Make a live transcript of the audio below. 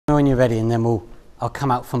when you're ready, and then I'll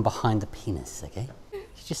come out from behind the penis, okay?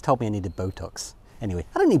 She just told me I needed Botox. Anyway,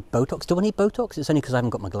 I don't need Botox. Do I need Botox? It's only because I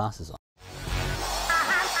haven't got my glasses on.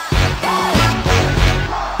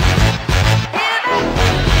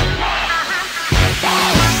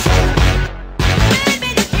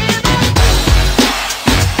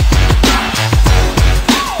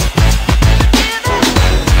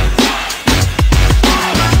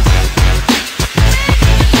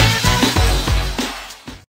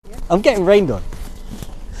 I'm getting rained on.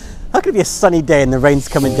 How could it be a sunny day and the rain's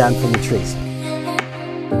coming down from the trees?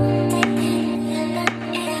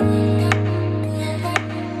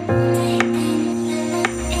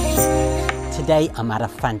 Today I'm at a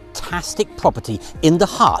fantastic property in the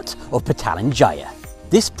heart of Petaling Jaya.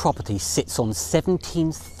 This property sits on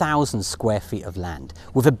 17,000 square feet of land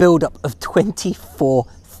with a build-up of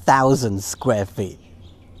 24,000 square feet.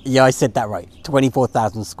 Yeah, I said that right,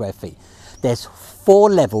 24,000 square feet. There's 4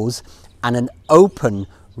 levels and an open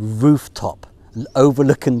rooftop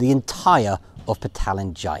overlooking the entire of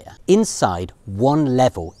Petaling Jaya. Inside, 1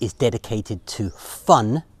 level is dedicated to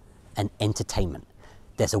fun and entertainment.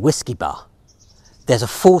 There's a whiskey bar, there's a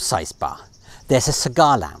full-size bar, there's a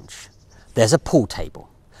cigar lounge, there's a pool table,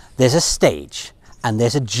 there's a stage, and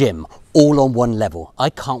there's a gym, all on 1 level. I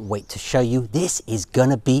can't wait to show you. This is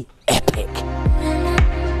gonna be epic.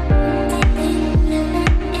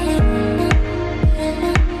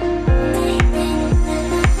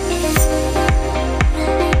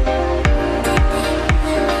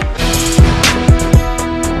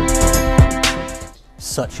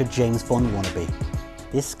 Such a James Bond wannabe.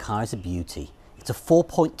 This car is a beauty. It's a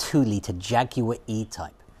 4.2 litre Jaguar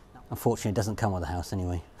E-Type. Unfortunately, it doesn't come with the house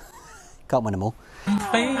anyway. Can't win them all.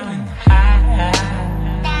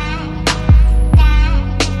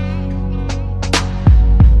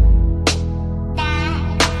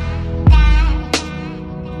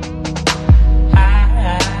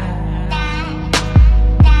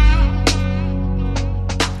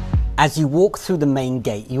 As you walk through the main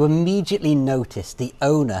gate, you immediately notice the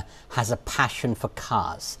owner has a passion for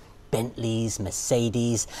cars. Bentleys,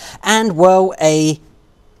 Mercedes, and well, I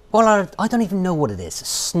don't even know what it is.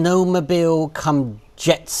 Snowmobile come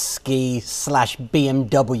jet ski /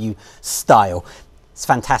 BMW style. It's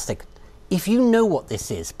fantastic. If you know what this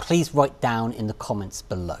is, please write down in the comments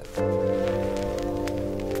below.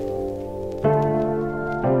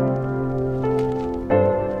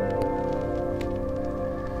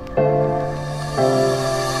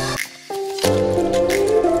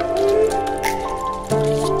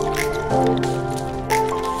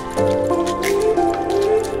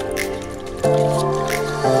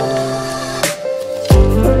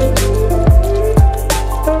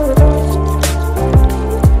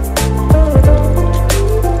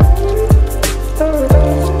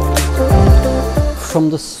 From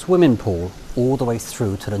the swimming pool all the way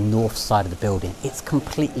through to the north side of the building, it's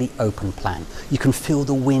completely open plan. You can feel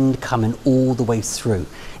the wind coming all the way through.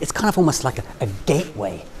 It's kind of almost like a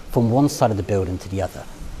gateway from one side of the building to the other.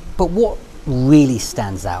 But what really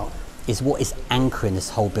stands out is what is anchoring this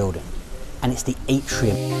whole building, and it's the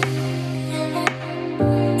atrium.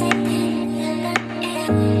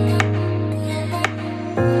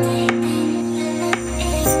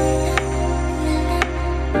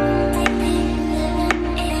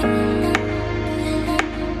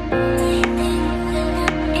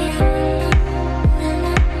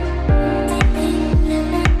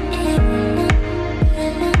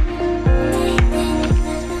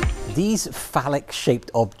 These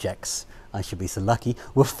phallic-shaped objects, I should be so lucky,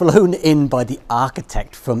 were flown in by the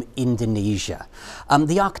architect from Indonesia.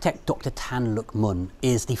 The architect, Dr. Tan Luk Mun,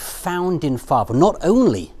 is the founding father, not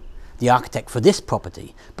only the architect for this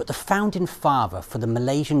property, but the founding father for the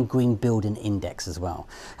Malaysian Green Building Index as well,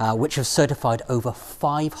 which have certified over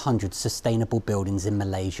 500 sustainable buildings in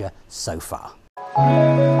Malaysia so far.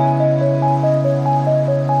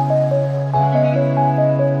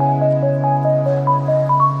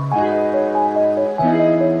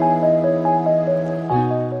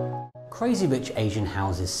 Crazy Rich Asian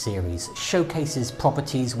Houses series showcases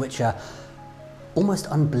properties which are almost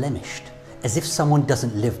unblemished, as if someone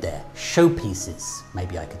doesn't live there. Showpieces,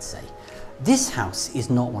 maybe I could say. This house is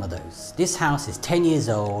not one of those. This house is 10 years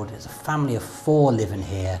old, there's a family of 4 living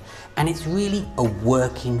here, and it's really a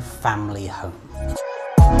working family home.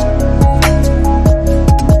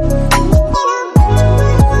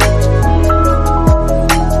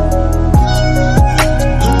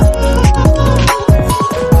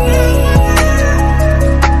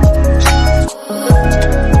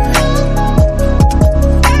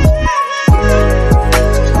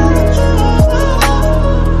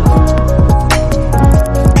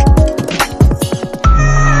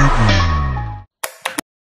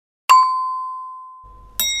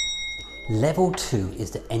 Level 2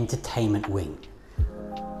 is the entertainment wing.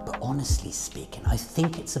 But honestly speaking, I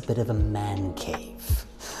think it's a bit of a man cave.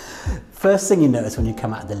 First thing you notice when you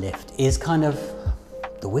come out of the lift is kind of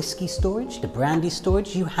the whiskey storage, the brandy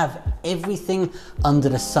storage. You have everything under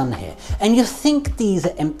the sun here. And you think these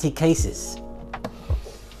are empty cases.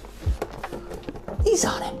 These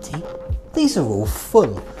aren't empty. These are all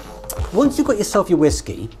full. Once you've got yourself your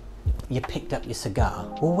whiskey, you picked up your cigar,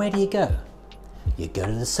 well, where do you go? You go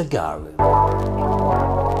to the cigar room.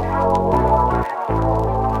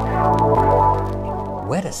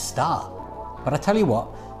 Where to start? But I tell you what,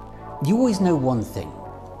 you always know one thing.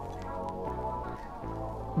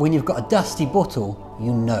 When you've got a dusty bottle,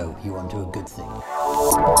 you know you're onto a good thing.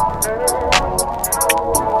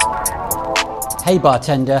 Hey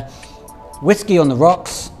bartender, whiskey on the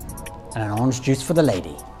rocks and an orange juice for the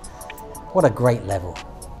lady. What a great level.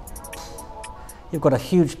 You've got a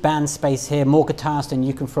huge band space here, more guitars than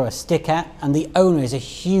you can throw a stick at, and the owner is a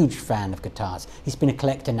huge fan of guitars. He's been a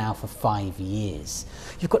collector now for 5 years.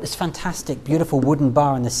 You've got this fantastic, beautiful wooden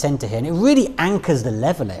bar in the center here, and it really anchors the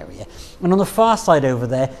level area. And on the far side over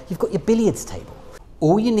there, you've got your billiards table.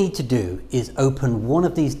 All you need to do is open one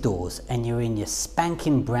of these doors and you're in your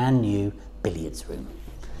spanking brand new billiards room.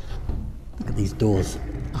 Look at these doors,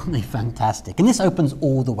 aren't they fantastic? And this opens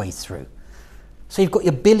all the way through. So you've got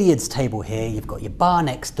your billiards table here, you've got your bar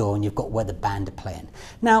next door, and you've got where the band are playing.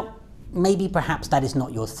 Now, maybe perhaps that is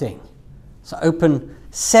not your thing. So open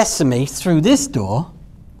sesame through this door,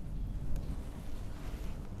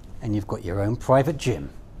 and you've got your own private gym.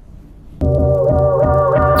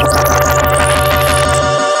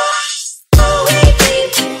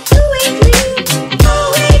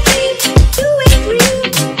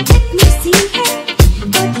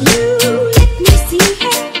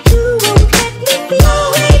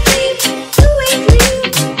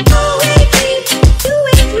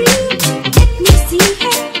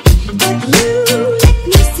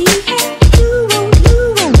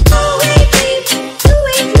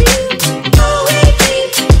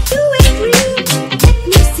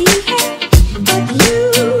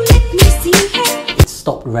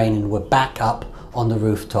 Stopped raining, we're back up on the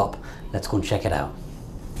rooftop. Let's go and check it out.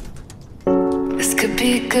 This could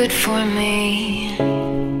be good for me.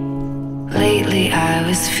 Lately I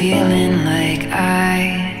was feeling like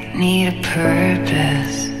I need a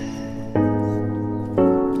purpose.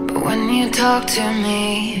 But when you talk to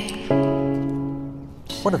me,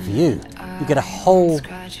 what a view. You get a whole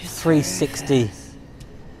 360.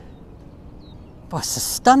 Boy, it's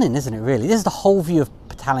stunning, isn't it, really? This is the whole view of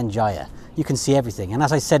Petaling Jaya. You can see everything, and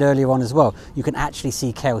as I said earlier on as well, you can actually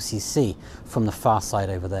see KLCC from the far side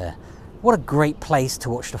over there. What a great place to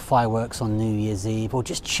watch the fireworks on New Year's Eve, or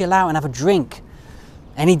just chill out and have a drink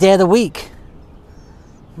any day of the week.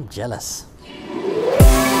 I'm jealous.